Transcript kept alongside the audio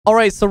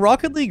Alright, so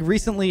Rocket League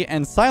recently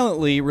and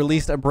silently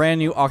released a brand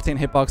new Octane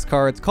hitbox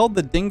car. It's called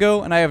the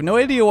Dingo, and I have no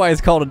idea why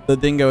it's called the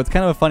Dingo. It's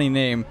kind of a funny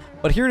name,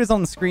 but here it is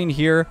on the screen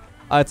here.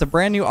 It's a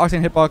brand new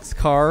Octane hitbox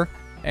car,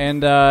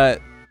 and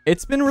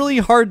it's been really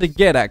hard to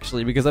get,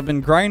 actually, because I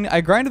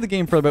grinded the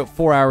game for about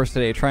 4 hours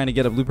today trying to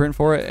get a blueprint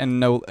for it,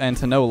 and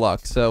to no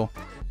luck. So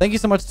thank you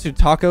so much to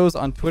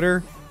Tacos on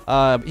Twitter.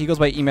 He goes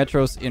by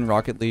eMetros in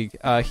Rocket League.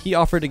 He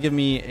offered to give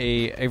me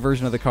a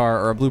version of the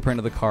car, or a blueprint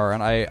of the car,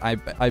 and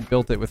I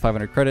built it with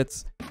 500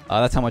 credits.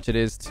 That's how much it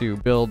is to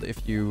build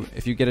if you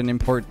get an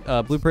import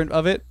blueprint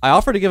of it. I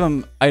offered to give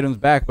him items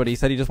back, but he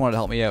said he just wanted to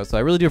help me out. So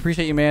I really do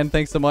appreciate you, man.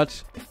 Thanks so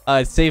much.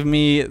 It saved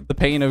me the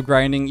pain of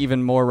grinding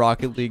even more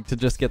Rocket League to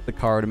just get the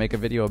car to make a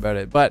video about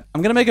it. But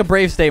I'm gonna make a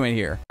brave statement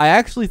here. I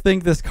actually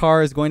think this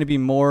car is going to be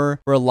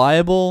more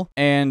reliable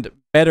and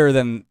better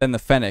than the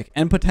Fennec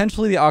and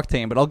potentially the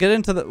Octane, but I'll get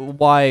into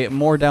why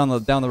more down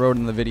the road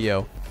in the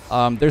video.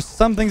 There's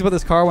some things about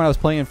this car when I was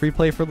playing in free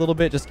play for a little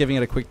bit, just giving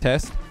it a quick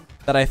test,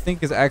 that I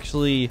think is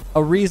actually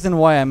a reason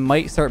why I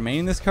might start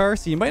maining this car.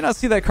 So you might not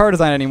see that car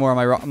design anymore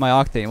on my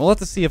Octane. We'll have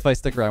to see if I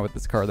stick around with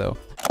this car though.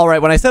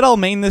 Alright, when I said I'll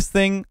main this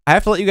thing, I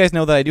have to let you guys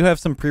know that I do have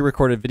some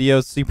pre-recorded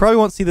videos, so you probably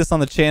won't see this on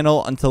the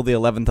channel until the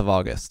 11th of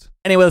August.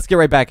 Anyway, let's get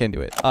right back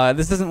into it.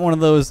 This isn't one of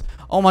those,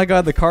 oh my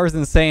god, the car is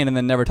insane, and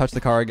then never touch the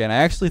car again. I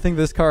actually think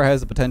this car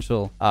has the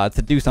potential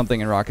to do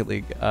something in Rocket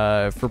League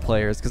for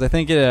players, because I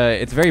think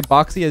it's very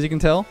boxy, as you can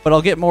tell, but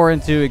I'll get more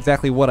into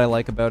exactly what I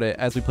like about it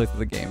as we play through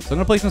the game. So I'm going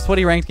to play some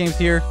sweaty ranked games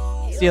here,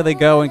 see how they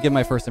go, and give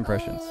my first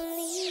impressions.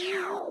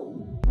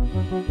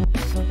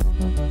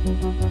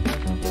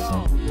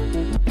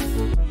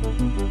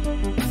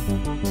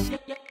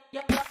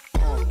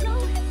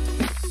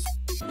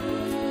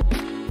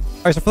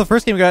 Alright, so for the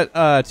first game, we got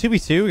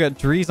 2v2. We got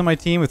Drees on my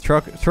team with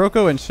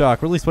Troco and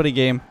Shock. Really sweaty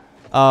game.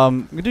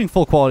 We're doing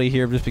full quality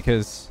here just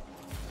because,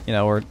 you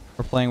know, we're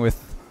playing with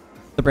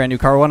the brand new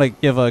car. We want to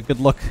give a good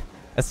look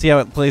and see how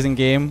it plays in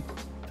game.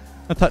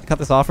 I'm going to cut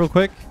this off real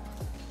quick.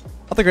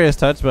 Not the greatest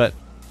touch, but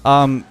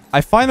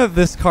I find that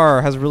this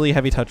car has really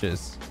heavy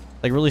touches.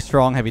 Like, really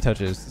strong heavy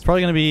touches. It's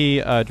probably going to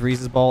be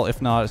Drees' ball.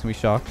 If not, it's going to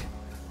be Shock.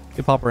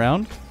 Good pop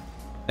around.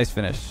 Nice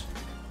finish.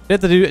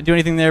 Didn't have to do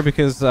anything there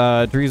because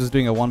Drees was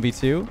doing a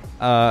 1v2.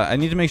 I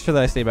need to make sure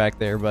that I stay back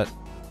there, but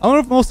I'm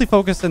going to mostly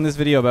focus in this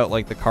video about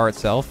like the car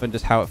itself and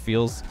just how it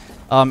feels.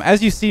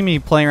 As you see me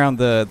playing around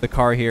the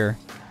car here,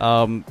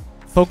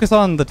 focus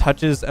on the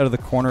touches out of the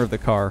corner of the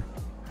car,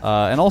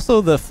 and also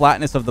the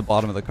flatness of the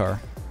bottom of the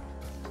car.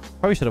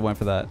 Probably should have went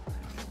for that.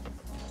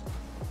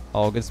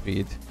 Oh, good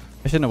speed.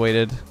 I shouldn't have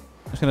waited.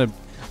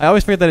 I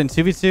always forget that in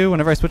 2v2,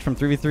 whenever I switch from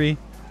 3v3,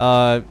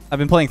 I've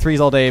been playing threes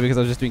all day because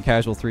I was just doing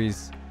casual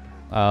threes.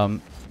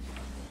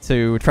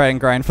 To try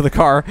and grind for the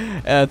car,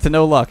 to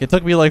no luck. It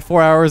took me like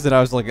 4 hours, and I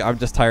was like, I'm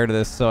just tired of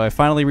this. So I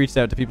finally reached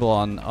out to people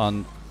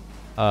on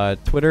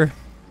Twitter,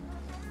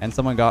 and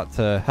someone got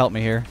to help me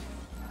here.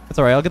 It's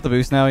alright, I'll get the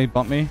boost now. He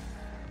bumped me.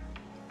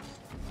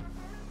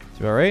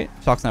 It's alright.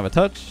 Shock's gonna have a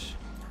touch.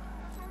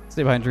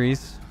 Stay behind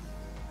Drees.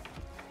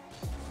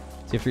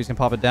 See if Drees can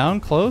pop it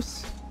down.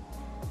 Close.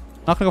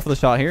 Not gonna go for the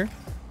shot here.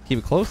 Keep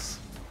it close.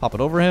 Pop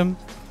it over him.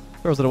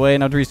 Throws it away.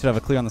 Now Drees should have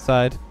a clear on the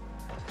side.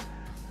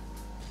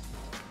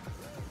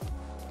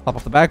 Pop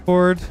off the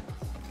backboard.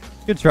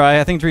 Good try.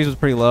 I think Drees was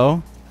pretty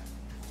low.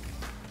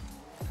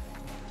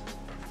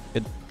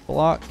 Good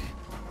block.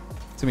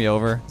 It's gonna be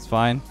over. It's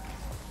fine.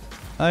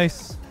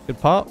 Nice. Good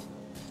pop.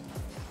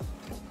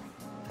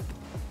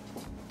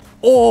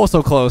 Oh,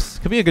 so close.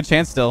 Could be a good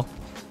chance still.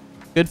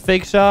 Good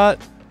fake shot.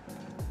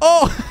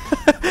 Oh!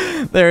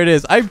 There it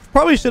is. I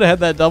probably should have had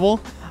that double.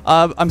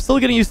 I'm still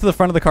getting used to the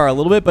front of the car a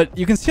little bit, but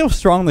you can see how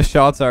strong the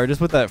shots are just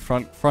with that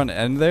front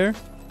end there.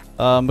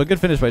 But good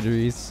finish by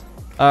Drees.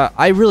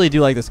 I really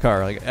do like this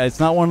car. Like, it's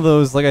not one of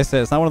those, like I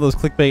said, it's not one of those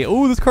clickbait,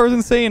 oh, this car is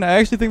insane. I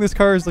actually think this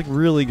car is like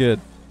really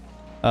good.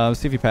 Let's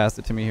see if he passed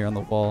it to me here on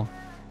the wall.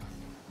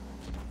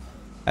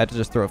 I had to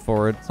just throw it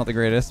forward. It's not the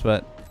greatest,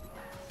 but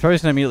probably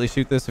just gonna immediately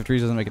shoot this if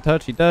Drees doesn't make a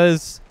touch. He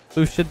does.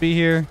 Boost should be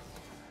here.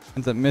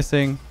 Ends up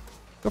missing.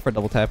 Go for a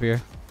double tap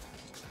here.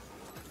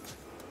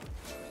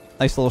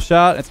 Nice little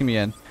shot. It's gonna be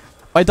in.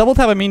 By double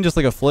tap, I mean just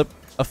like a flick.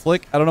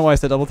 I don't know why I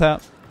said double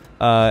tap.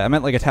 I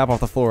meant like a tap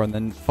off the floor and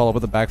then follow up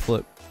with a back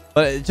flip.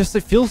 But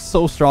it feels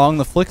so strong.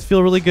 The flicks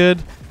feel really good.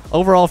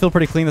 Overall, I feel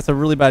pretty clean. That's a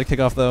really bad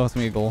kickoff, though. It's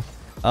going to be a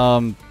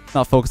goal.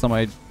 Not focused on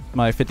my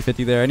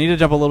 50-50 there. I need to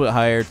jump a little bit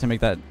higher to make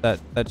that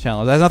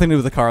challenge. That has nothing to do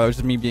with the car. That was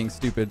just me being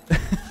stupid.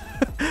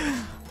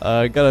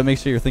 Gotta make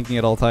sure you're thinking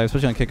at all times,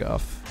 especially on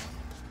kickoff.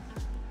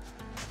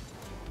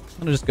 I'm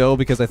going to just go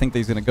because I think that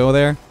he's going to go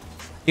there.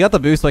 He got the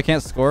boost, so I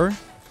can't score.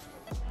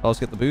 I'll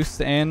just get the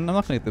boost, and I'm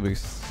not going to get the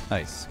boost.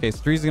 Nice. Okay, so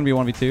Drees is going to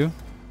be 1v2.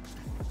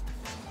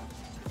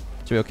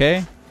 Should be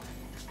okay.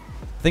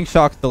 I think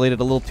Shock delayed it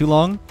a little too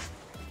long.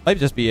 Might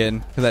just be in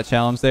because that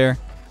challenge there.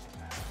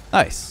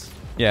 Nice.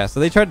 Yeah, so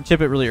they tried to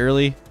chip it really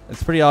early.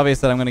 It's pretty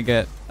obvious that I'm going to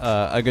get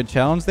a good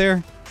challenge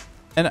there.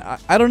 And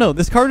I don't know.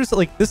 This car just,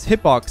 like, this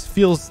hitbox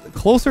feels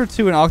closer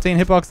to an Octane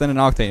hitbox than an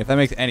Octane, if that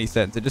makes any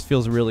sense. It just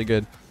feels really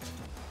good.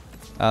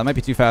 Might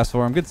be too fast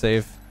for him. Good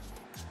save.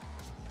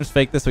 Just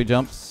fake this so he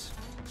jumps.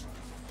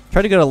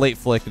 Tried to get a late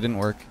flick. It didn't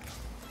work.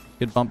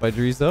 Good bump by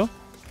Drees, though.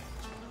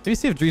 Maybe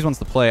see if Drees wants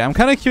to play. I'm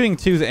kind of queuing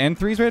 2s and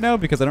 3s right now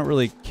because I don't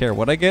really care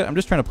what I get. I'm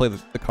just trying to play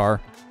the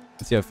car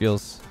and see how it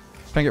feels.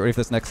 Trying to get ready for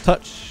this next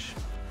touch.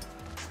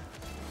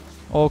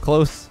 Oh,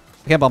 close.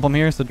 I can't bump him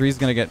here, so Drees is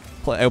going to get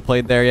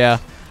outplayed there. Yeah.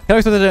 I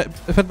kind of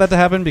expected that to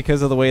happen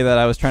because of the way that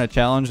I was trying to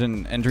challenge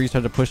and Drees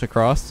tried to push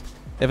across.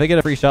 If I get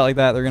a free shot like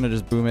that, they're going to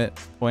just boom it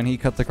when he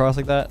cuts across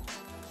like that.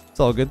 It's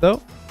all good,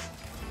 though.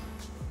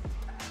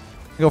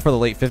 Go for the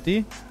late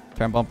 50.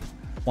 Try and bump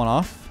one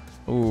off.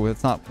 Ooh,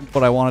 that's not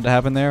what I wanted to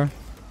happen there.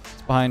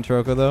 It's behind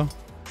Troko, though.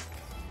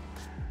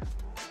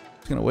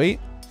 Just going to wait.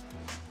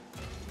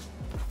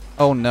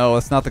 Oh, no.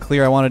 That's not the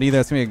clear I wanted either.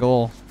 That's going to be a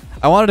goal.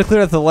 I wanted to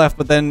clear that to the left,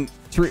 but then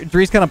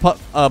Drees kind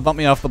of bumped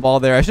me off the ball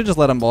there. I should just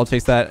let him ball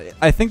chase that.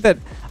 I thought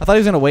he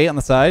was going to wait on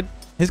the side.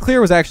 His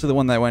clear was actually the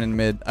one that went in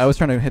mid. I was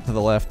trying to hit to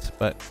the left,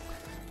 but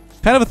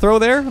kind of a throw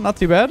there. Not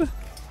too bad.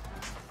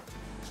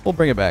 We'll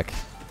bring it back.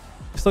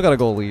 Still got a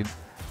goal lead.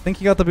 I think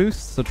he got the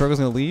boost, so Troko's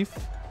going to leave.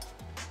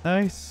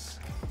 Nice.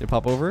 Did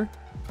pop over.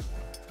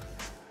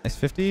 Nice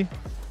 50. Not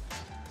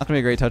going to be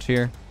a great touch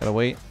here. Gotta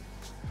wait.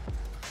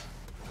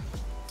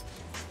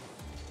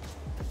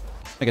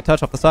 Make a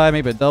touch off the side,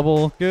 maybe a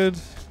double. Good.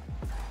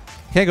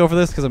 Can't go for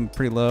this because I'm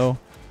pretty low.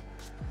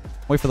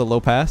 Wait for the low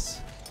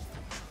pass.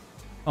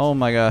 Oh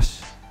my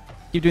gosh.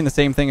 Keep doing the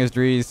same thing as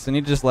Drees. I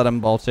need to just let him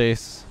ball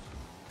chase.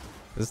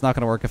 It's not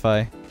going to work if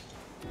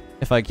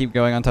I keep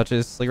going on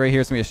touches. Like right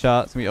here, it's going to be a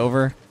shot. It's going to be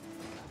over.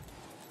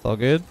 It's all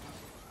good.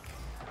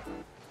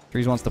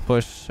 Drees wants to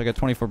push. I got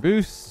 24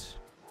 boost.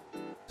 So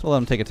we'll let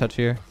him take a touch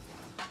here.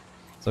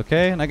 It's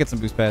okay. And I get some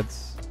boost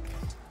pads. So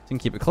you can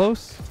keep it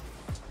close.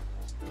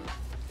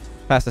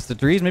 Pass this to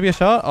Drees. Maybe a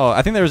shot? Oh,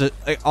 I think there was a...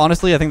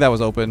 honestly, I think that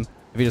was open.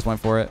 If he just went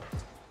for it.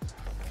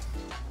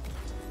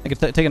 I could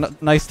take a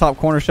nice top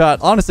corner shot.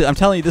 Honestly, I'm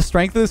telling you, the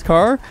strength of this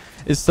car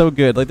is so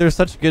good. Like, there's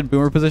such good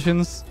boomer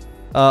positions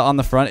on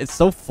the front. It's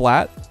so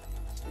flat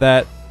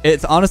that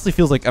it honestly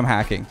feels like I'm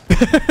hacking.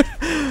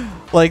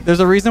 Like, there's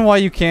a reason why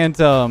you can't,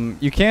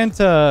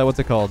 what's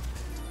it called?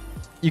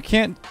 You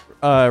can't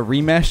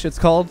remesh, it's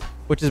called,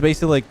 which is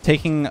basically like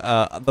taking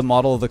the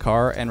model of the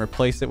car and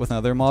replace it with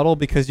another model,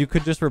 because you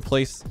could just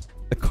replace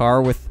the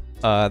car with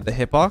the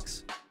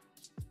hitbox.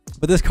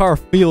 But this car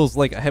feels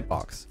like a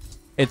hitbox.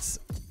 It's...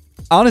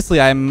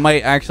 honestly, I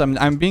might actually...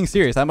 I'm being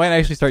serious. I might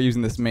actually start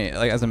using this main,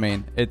 like, as a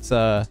main. It's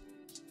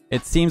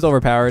it seems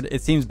overpowered.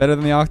 It seems better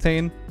than the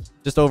Octane,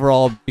 just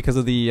overall because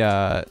of the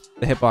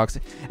hitbox.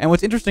 And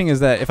what's interesting is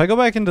that if I go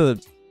back into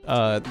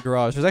the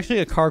garage, there's actually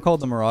a car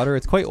called the Marauder.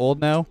 It's quite old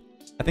now.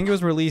 I think it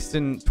was released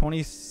in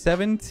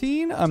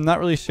 2017. I'm not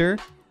really sure.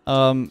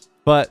 But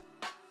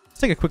let's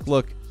take a quick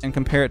look and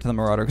compare it to the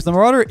Marauder, because the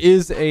Marauder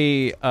is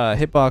a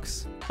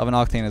hitbox of an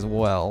Octane as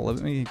well. Let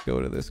me go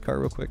to this car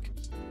real quick.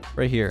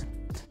 Right here.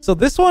 So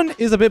this one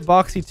is a bit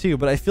boxy too,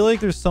 but I feel like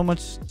there's so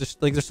much,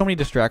 there's so many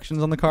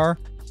distractions on the car,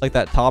 like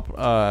that top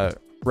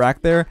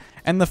rack there,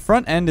 and the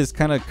front end is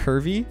kind of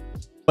curvy,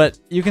 but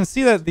you can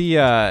see that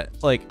the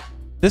like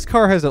this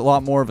car has a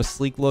lot more of a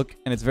sleek look,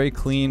 and it's very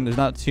clean. There's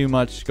not too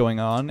much going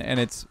on, and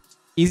it's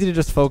easy to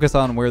just focus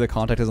on where the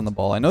contact is on the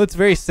ball. I know it's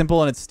very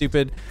simple and it's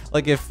stupid.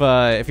 Like if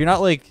you're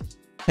not like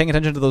paying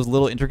attention to those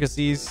little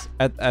intricacies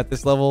at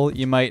this level,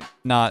 you might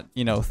not,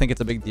 you know, think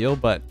it's a big deal,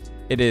 but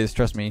it is,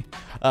 trust me.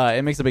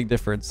 It makes a big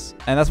difference.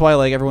 And that's why,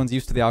 like, everyone's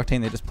used to the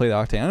Octane. They just play the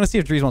Octane. I'm going to see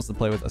if Drees wants to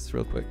play with us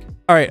real quick.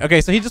 All right. Okay,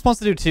 so he just wants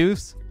to do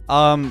 2s.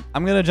 I'm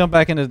going to jump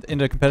back into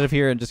competitive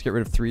here and just get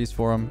rid of 3s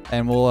for him.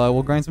 And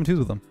we'll grind some 2s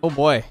with him. Oh,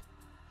 boy.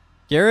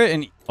 Garrett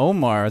and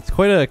Omar. It's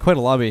quite a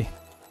lobby.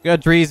 We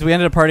got Drees. We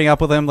ended up partying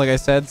up with him, like I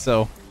said,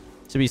 so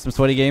should be some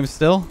sweaty games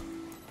still.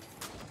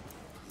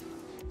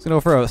 Just going to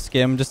go for a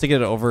skim just to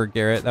get it over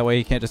Garrett. That way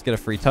he can't just get a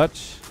free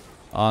touch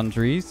on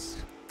Drees.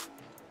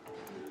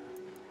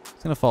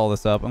 Gonna follow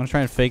this up. I'm gonna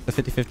try and fake the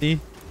 50-50.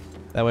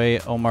 That way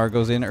Omar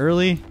goes in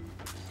early.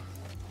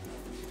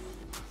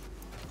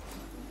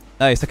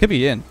 Nice. That could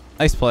be in.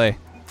 Nice play.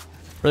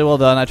 Really well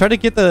done. I tried to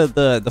get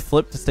the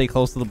flip to stay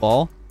close to the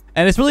ball,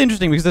 and it's really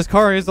interesting because this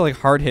car is like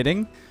hard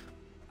hitting.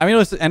 I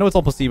mean, I know it's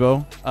all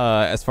placebo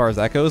as far as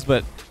that goes,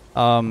 but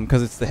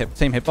because it's the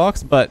same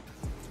hitbox, but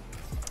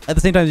at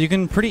the same time you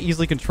can pretty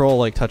easily control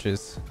like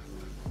touches.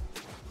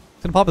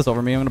 He's gonna pop this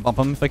over me. I'm gonna bump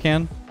him if I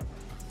can.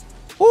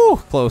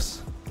 Ooh,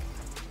 close.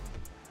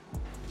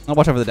 I'll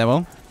watch over the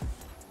demo.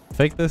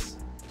 Fake this.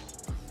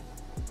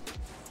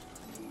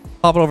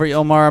 Pop it over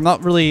Omar. I'm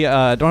not really,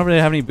 don't really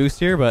have any boost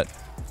here, but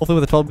hopefully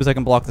with a 12 boost I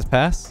can block this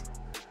pass.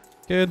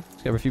 Good.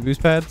 Just got a few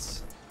boost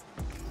pads.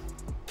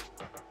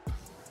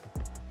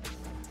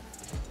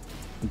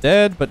 I'm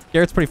dead, but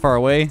Garrett's pretty far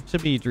away.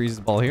 Should be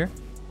Drees' ball here.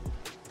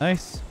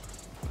 Nice.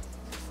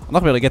 I'm not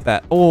gonna be able to get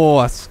that.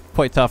 Oh, that's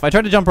quite tough. I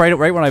tried to jump right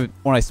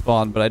when I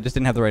spawned, but I just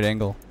didn't have the right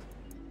angle.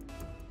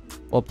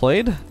 Well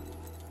played.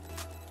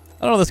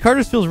 I don't know, this car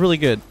just feels really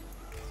good.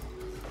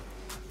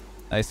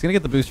 Nice, gonna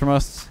get the boost from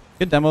us.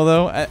 Good demo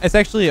though. It's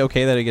actually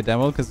okay that he get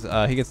demoed because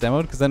he gets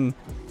demoed because then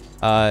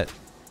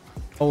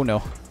oh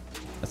no,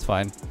 that's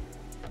fine.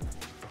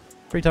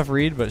 Pretty tough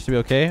read, but it should be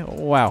okay.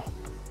 Wow.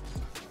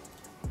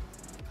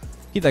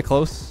 Keep that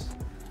close.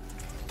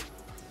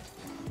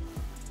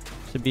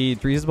 Should be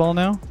Drees' ball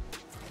now.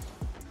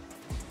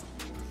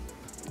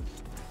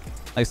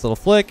 Nice little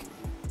flick.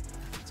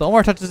 So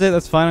Omar touches it.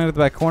 That's fine. I'm going to the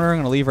back corner. I'm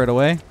going to leave right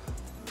away.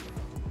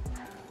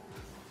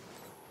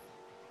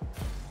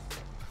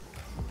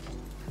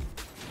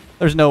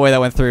 There's no way that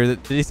went through.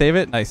 Did he save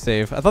it? Nice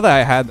save. I thought that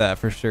I had that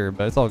for sure,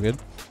 but it's all good.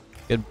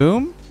 Good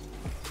boom.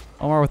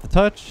 Omar with the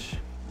touch.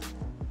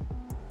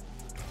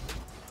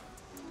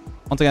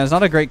 Once again, it's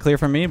not a great clear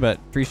from me, but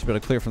Drees should be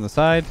able to clear from the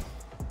side.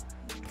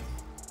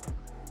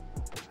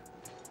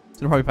 He's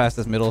gonna probably pass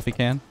this middle if he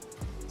can.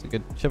 It's a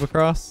good chip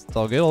across. It's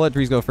all good. I'll let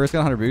Drees go first. Got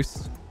 100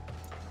 boosts.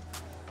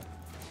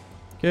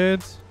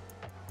 Good.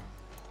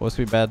 Oh, this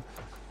could be bad.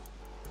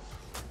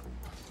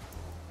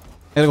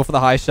 Gotta go for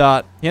the high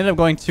shot. He ended up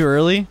going too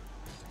early.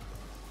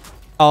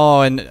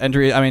 Oh, and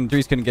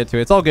Drees couldn't get to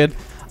it. It's all good.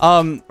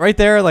 Right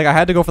there, like I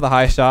had to go for the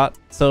high shot,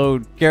 so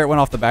Garrett went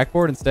off the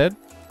backboard instead.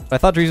 But I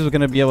thought Drees was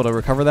gonna be able to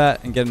recover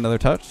that and get another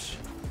touch.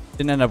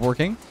 Didn't end up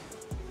working.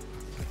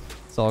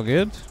 It's all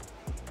good.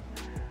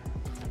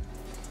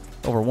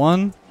 Over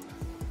one.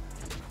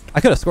 I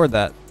could have scored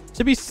that.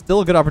 Should be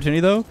still a good opportunity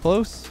though.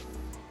 Close.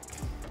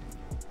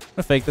 I'm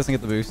gonna fake this and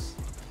get the boost.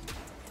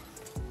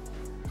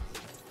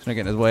 Just gonna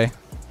get in his way.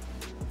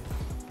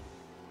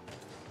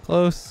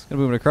 Close.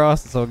 Gonna move it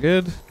across. It's all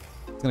good.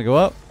 It's gonna go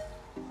up.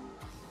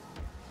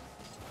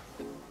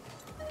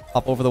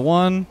 Hop over the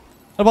one.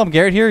 No bomb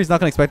Garrett here. He's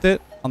not gonna expect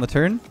it on the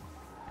turn.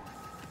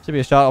 Should be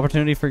a shot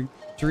opportunity for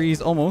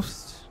Drees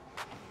almost.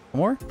 One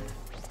more.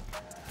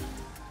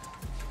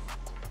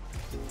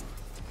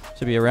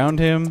 Should be around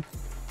him.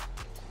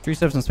 Drees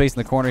steps some space in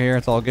the corner here.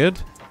 It's all good.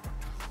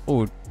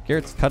 Oh,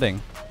 Garrett's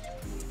cutting.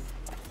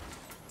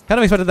 Kind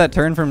of expected that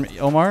turn from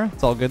Omar.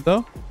 It's all good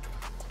though.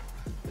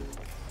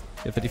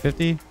 Get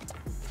 50-50.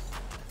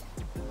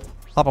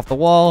 Hop off the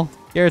wall.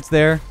 Garrett's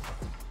there.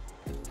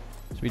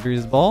 Should be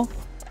Drees' ball.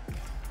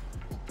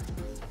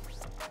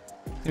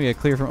 Gonna be a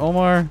clear from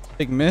Omar.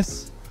 Big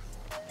miss.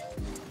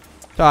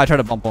 Oh, I tried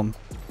to bump him.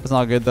 That's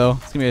not good though.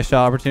 It's gonna be a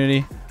shot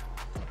opportunity.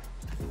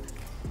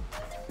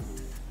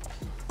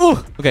 Ooh!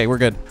 Okay, we're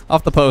good.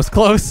 Off the post.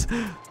 Close.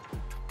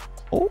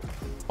 Oh,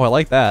 I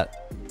like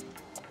that.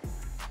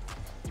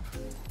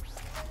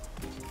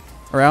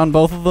 Around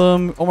both of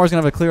them. Omar's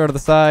gonna have a clear out of the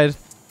side.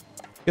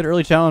 Good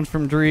early challenge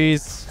from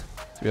Drees.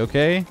 Should be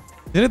okay.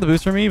 He did the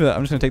boost for me, but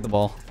I'm just gonna take the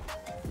ball.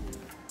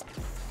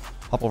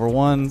 Hop over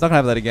one. He's not gonna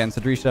have that again,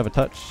 so Drees should have a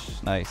touch.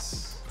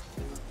 Nice.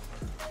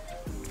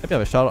 Maybe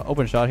have a shot,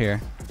 open shot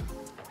here.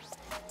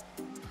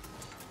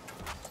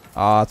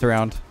 Ah, it's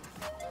around.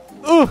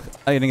 Ooh!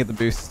 I didn't get the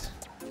boost.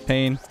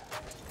 Pain.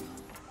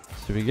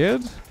 Should be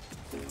good.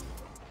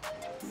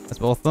 That's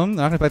both of them.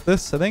 They're not gonna expect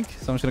this, I think.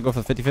 So I'm just gonna go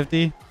for the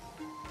 50-50.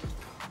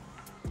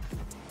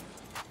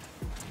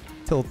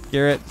 Tilt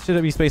Garrett. Should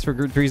be space for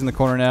Drees in the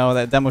corner now.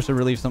 That demo should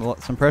relieve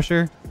some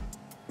pressure.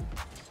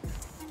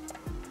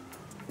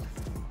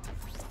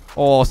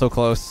 Oh, so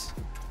close.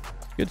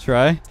 Good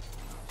try.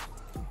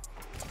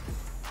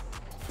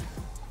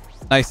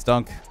 Nice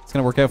dunk. It's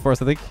going to work out for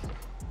us, I think.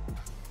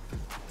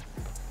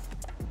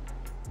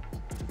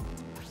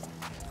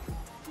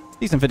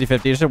 Decent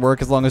 50-50. It should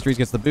work as long as Drees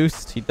gets the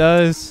boost. He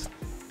does.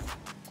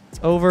 It's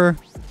over.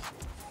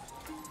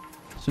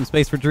 Some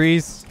space for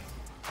Drees.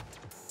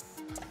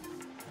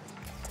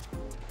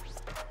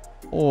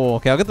 Oh,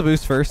 okay. I'll get the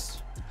boost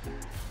first.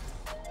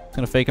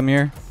 Going to fake him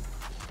here.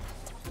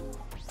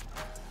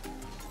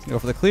 Go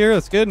for the clear.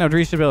 That's good. Now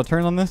Drees should be able to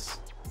turn on this.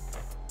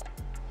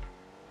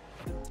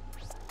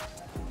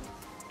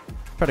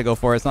 Try to go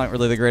for it. It's not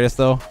really the greatest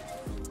though.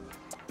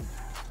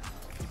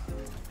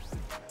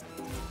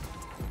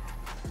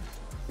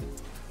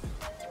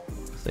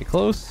 Stay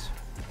close.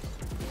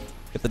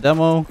 Get the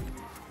demo.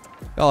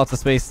 Got lots of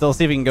space still.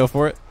 See if we can go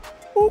for it.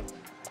 Ooh.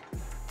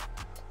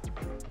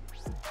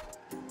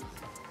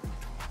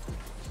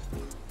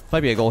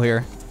 Might be a goal here.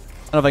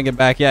 I don't know if I can get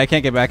back. Yeah, I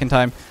can't get back in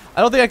time. I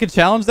don't think I could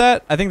challenge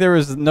that. I think there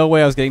was no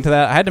way I was getting to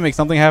that. I had to make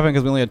something happen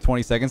because we only had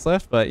 20 seconds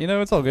left. But, you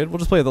know, it's all good. We'll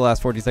just play the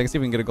last 40 seconds. See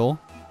if we can get a goal.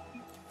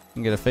 We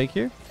can get a fake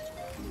here.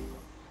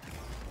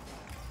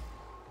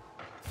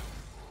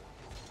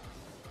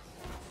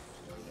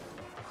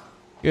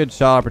 Good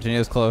shot opportunity. It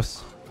was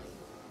close.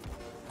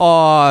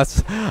 Oh,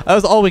 that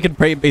was all we could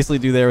basically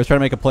do there was try to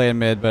make a play in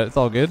mid. But it's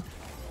all good.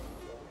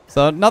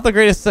 So, not the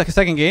greatest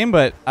second game.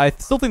 But I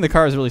still think the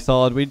car is really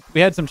solid. We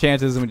had some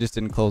chances and we just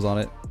didn't close on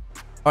it.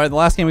 All right, the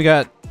last game we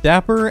got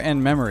Dapper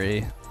and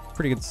Memory.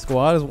 Pretty good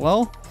squad as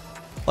well.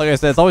 Like I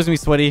said, it's always going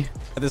to be sweaty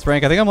at this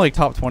rank. I think I'm like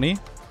top 20.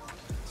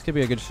 This could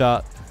be a good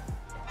shot.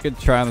 Good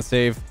try on the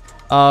save.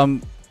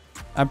 I'm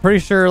pretty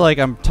sure like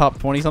I'm top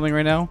 20 something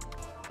right now.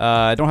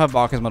 I don't have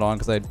Bacchus mod on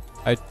because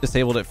I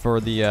disabled it for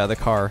the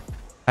car.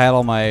 I had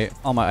all my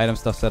item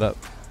stuff set up.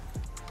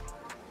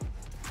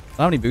 I don't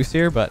have any boost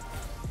here, but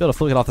be able to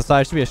flick it off the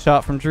side. Should be a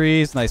shot from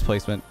Drees. Nice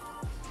placement.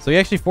 So he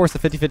actually forced a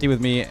 50-50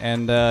 with me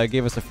and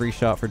gave us a free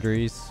shot for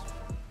Drees.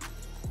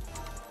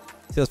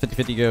 See how this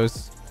 50-50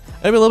 goes.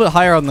 I'll be a little bit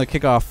higher on the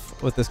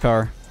kickoff with this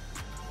car.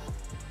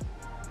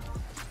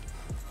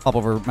 Pop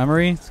over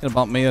memory. It's gonna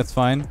bump me. That's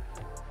fine.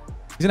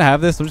 He's gonna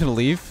have this. I'm just gonna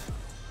leave.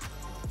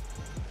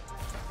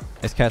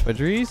 Nice catch by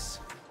Dries.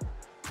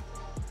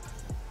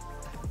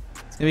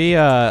 It's gonna be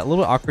a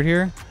little bit awkward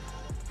here.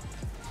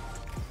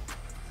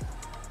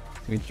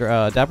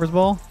 Dapper's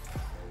ball.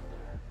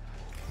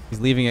 He's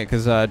leaving it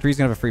because Dries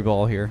gonna have a free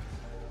ball here.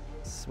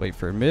 Let's wait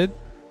for mid.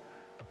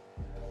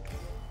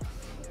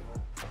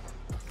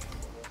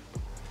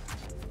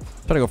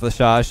 Try to go for the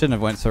shot. I shouldn't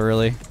have went so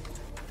early.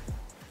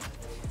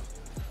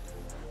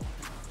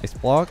 Nice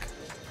block.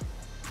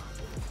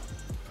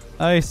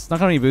 Nice. Not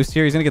gonna any boost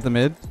here. He's gonna get the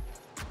mid.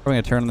 Probably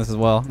gonna turn on this as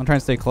well. I'm trying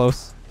to stay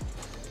close.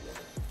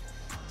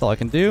 That's all I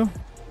can do.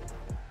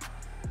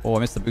 Oh, I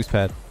missed the boost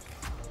pad.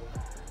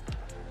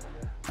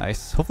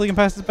 Nice. Hopefully he can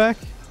pass this back.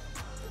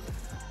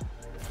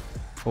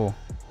 Cool.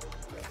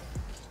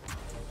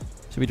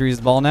 Should be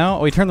Dries' ball now.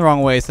 Oh, he turned the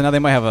wrong way, so now they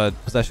might have a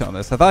possession on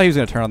this. I thought he was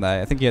gonna turn on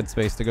that. I think he had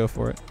space to go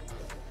for it.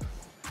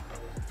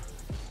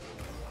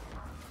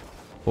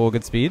 Oh,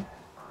 good speed.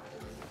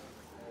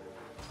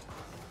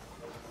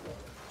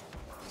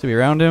 Should be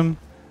around him.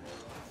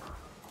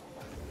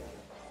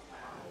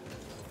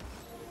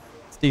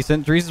 It's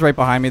decent. Dries is right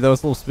behind me, though.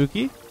 It's a little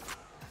spooky.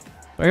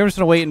 But I'm just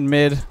going to wait in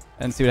mid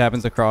and see what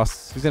happens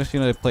across. He's actually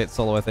going to play it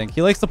solo, I think.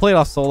 He likes to play it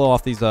off solo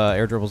off these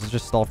air dribbles. It's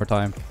just stall for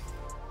time.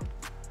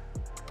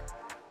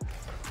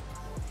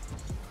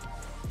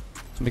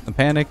 To make them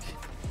panic.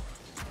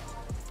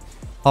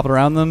 Pop it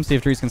around them. See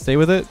if Dries can stay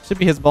with it. Should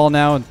be his ball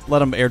now. And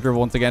let him air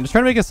dribble once again. Just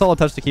trying to make a solid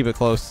touch to keep it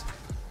close.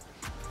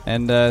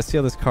 And see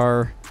how this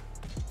car...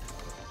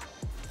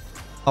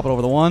 Pop it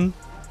over the one.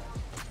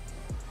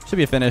 Should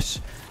be a finish.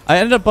 I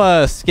ended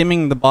up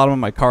skimming the bottom of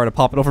my car to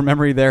pop it over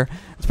memory there.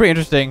 It's pretty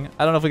interesting.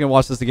 I don't know if we can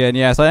watch this again.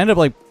 Yeah, so I ended up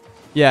like...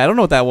 Yeah, I don't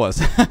know what that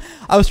was.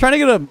 I was trying to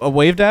get a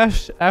wave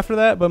dash after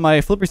that, but my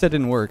flip reset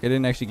didn't work. It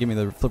didn't actually give me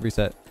the flip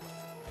reset.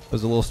 It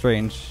was a little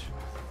strange.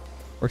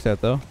 Works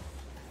out, though.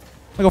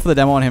 I'll go for the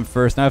demo on him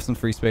first. Now I have some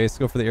free space.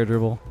 Go for the air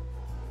dribble.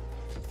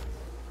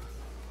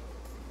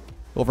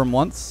 Go over him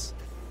once.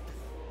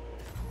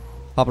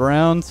 Pop it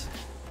around.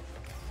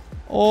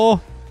 Oh...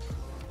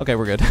 Okay,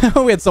 we're good.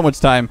 We had so much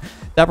time.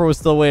 Dapper was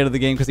still way out of the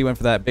game because he went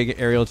for that big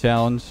aerial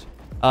challenge.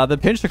 The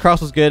pinch across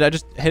was good. I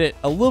just hit it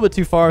a little bit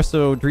too far,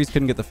 so Dries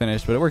couldn't get the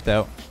finish, but it worked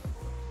out.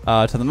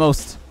 To the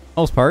most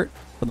part.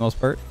 For the most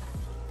part.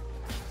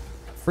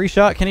 Free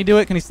shot. Can he do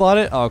it? Can he slot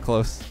it? Oh,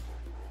 close.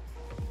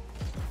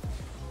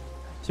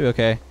 Should be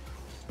okay.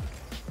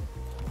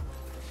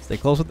 Stay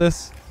close with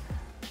this.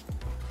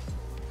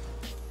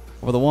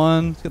 Over the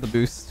one. Let's get the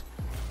boost.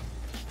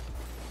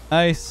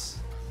 Nice.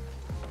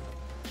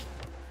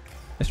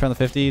 Nice try on the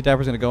 50.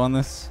 Dapper's going to go on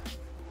this.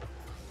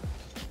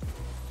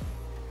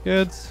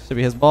 Good. Should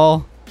be his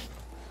ball.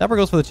 Dapper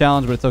goes for the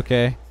challenge, but it's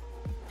okay.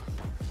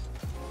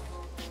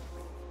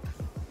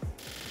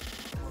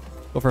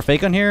 Go for a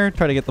fake on here.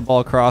 Try to get the ball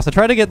across. I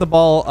tried to get the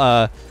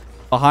ball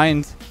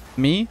behind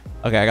me.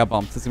 Okay, I got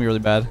bumped. This is going to be really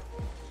bad.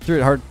 Threw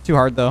it hard, too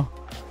hard, though.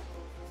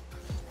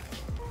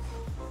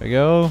 There we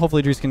go.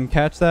 Hopefully Dries can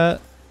catch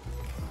that.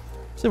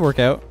 Should work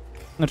out.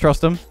 I'm going to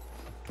trust him.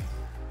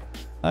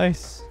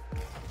 Nice.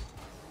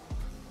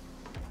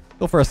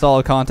 Go for a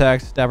solid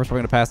contact. Dapper's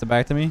probably going to pass it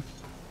back to me.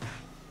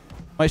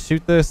 Might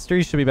shoot this.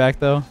 Dries should be back,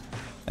 though.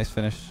 Nice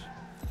finish.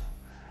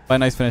 By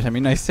nice finish, I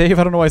mean nice save.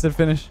 I don't know why I said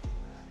finish.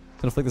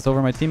 Gonna flick this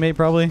over my teammate,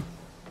 probably.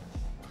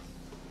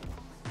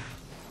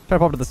 Try to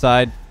pop to the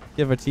side.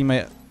 Give our team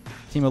a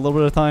little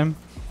bit of time.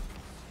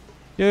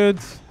 Good.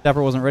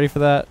 Dapper wasn't ready for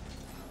that.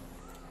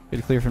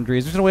 Good clear from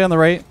Dries. Just gonna wait on the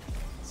right.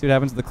 See what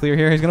happens to the clear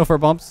here. He's gonna go for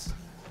bumps.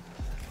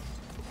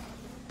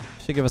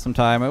 Should give us some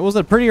time. It was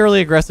a pretty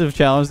early aggressive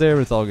challenge there,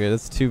 but it's all good.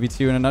 It's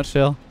 2v2 in a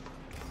nutshell.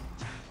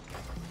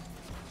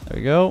 There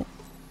we go.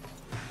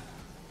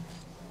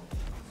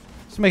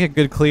 Just make a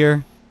good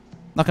clear.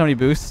 Not gonna be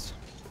boost.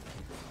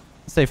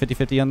 Let's say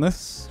 50-50 on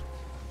this.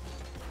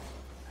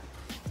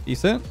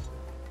 Decent.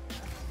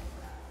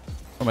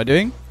 What am I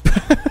doing?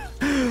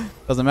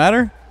 Doesn't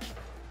matter.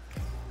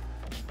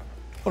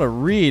 What a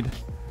read.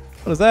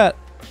 What is that?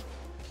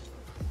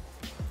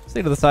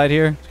 Stay to the side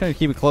here. Just gonna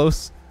keep it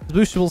close. The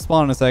boost will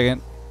spawn in a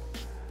second.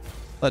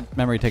 Let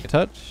memory take a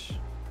touch.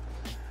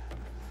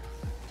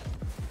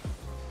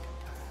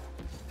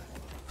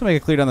 To make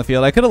it clear down the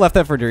field. I could have left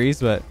that for Dries,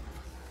 but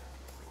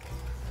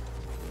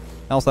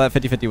also that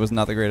 50-50 was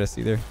not the greatest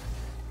either.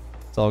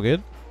 It's all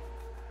good.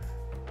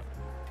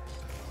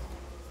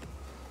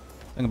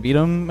 I'm gonna beat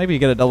him. Maybe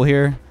get a double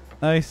here.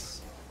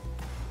 Nice.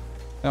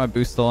 Got my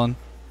boost still on.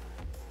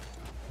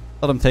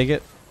 Let him take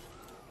it.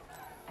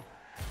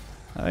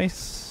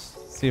 Nice.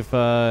 See if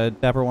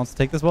Dapper wants to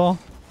take this ball.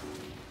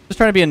 Just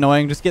trying to be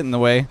annoying. Just get in the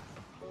way.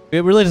 We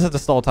really just have to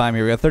stall time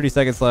here. We got 30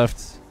 seconds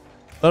left.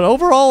 But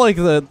overall, like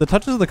the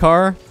touches of the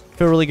car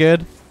feel really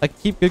good. I can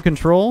keep good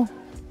control.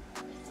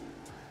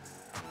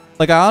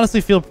 Like I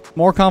honestly feel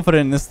more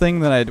confident in this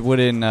thing than I would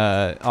in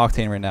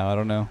Octane right now. I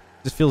don't know.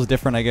 It just feels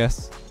different, I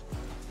guess.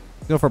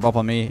 Go for a bump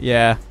on me.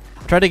 Yeah.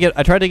 I tried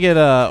to get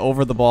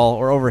over the ball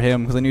or over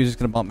him because I knew he was just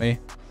gonna bump me.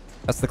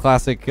 That's the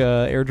classic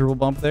air dribble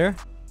bump there.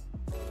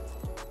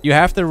 You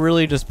have to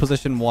really just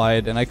position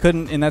wide, and I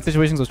couldn't in that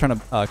situation because I was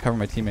trying to cover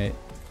my teammate.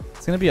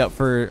 It's gonna be up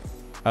for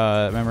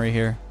memory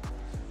here.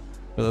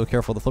 Be a little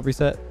careful. The flip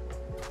reset.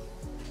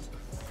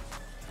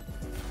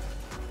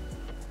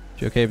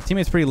 Okay,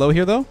 teammate's pretty low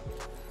here though.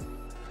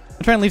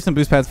 I'm trying to leave some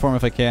boost pads for him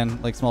if I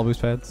can, like small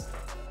boost pads.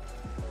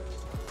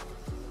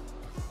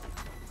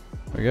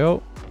 There we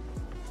go.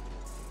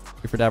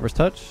 Wait for Dapper's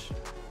touch.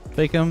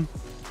 Fake him.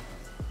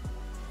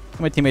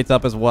 My teammate's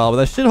up as well, but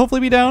that should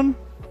hopefully be down.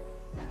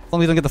 As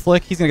long as he doesn't get the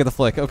flick, he's gonna get the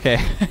flick.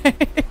 Okay.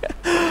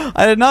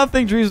 I did not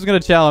think Drees was gonna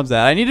challenge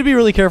that. I need to be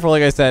really careful,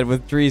 like I said,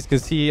 with Drees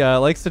because he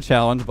likes to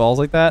challenge balls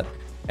like that.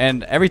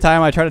 And every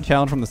time I try to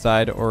challenge from the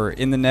side or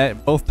in the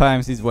net, both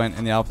times he's went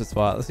in the opposite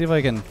spot. Let's see if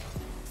I can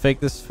fake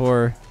this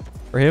for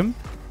him.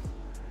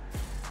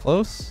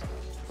 Close.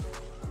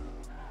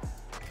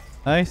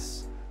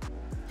 Nice.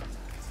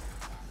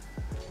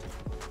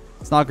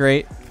 It's not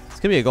great. This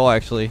could be a goal,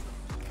 actually.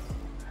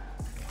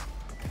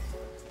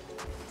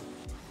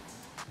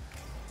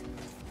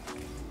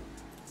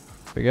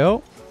 There we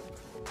go.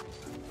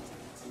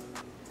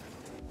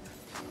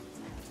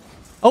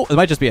 Oh, it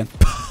might just be in.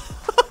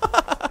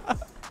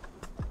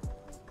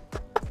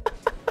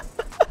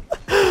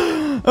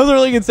 That was a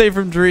really good save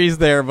from Drees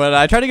there, but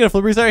I tried to get a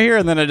flip reset here,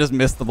 and then I just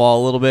missed the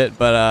ball a little bit.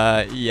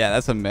 But yeah,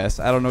 that's a miss.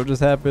 I don't know what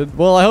just happened.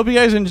 Well, I hope you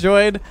guys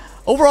enjoyed.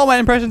 Overall, my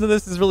impressions of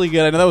this is really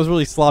good. I know that was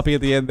really sloppy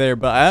at the end there,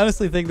 but I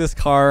honestly think this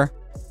car,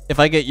 if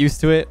I get used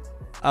to it,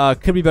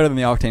 could be better than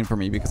the Octane for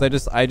me because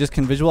I just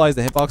can visualize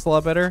the hitbox a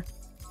lot better.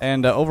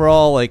 And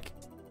overall, like,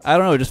 I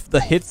don't know, just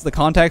the hits, the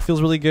contact feels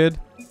really good.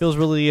 Feels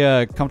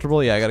really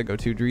comfortable. Yeah, I gotta go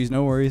to Drees,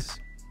 no worries.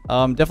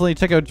 Definitely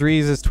check out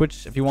Drees'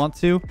 Twitch if you want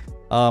to.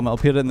 I'll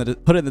put it in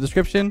the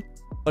description.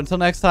 But until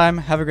next time,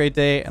 have a great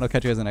day, and I'll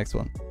catch you guys in the next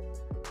one.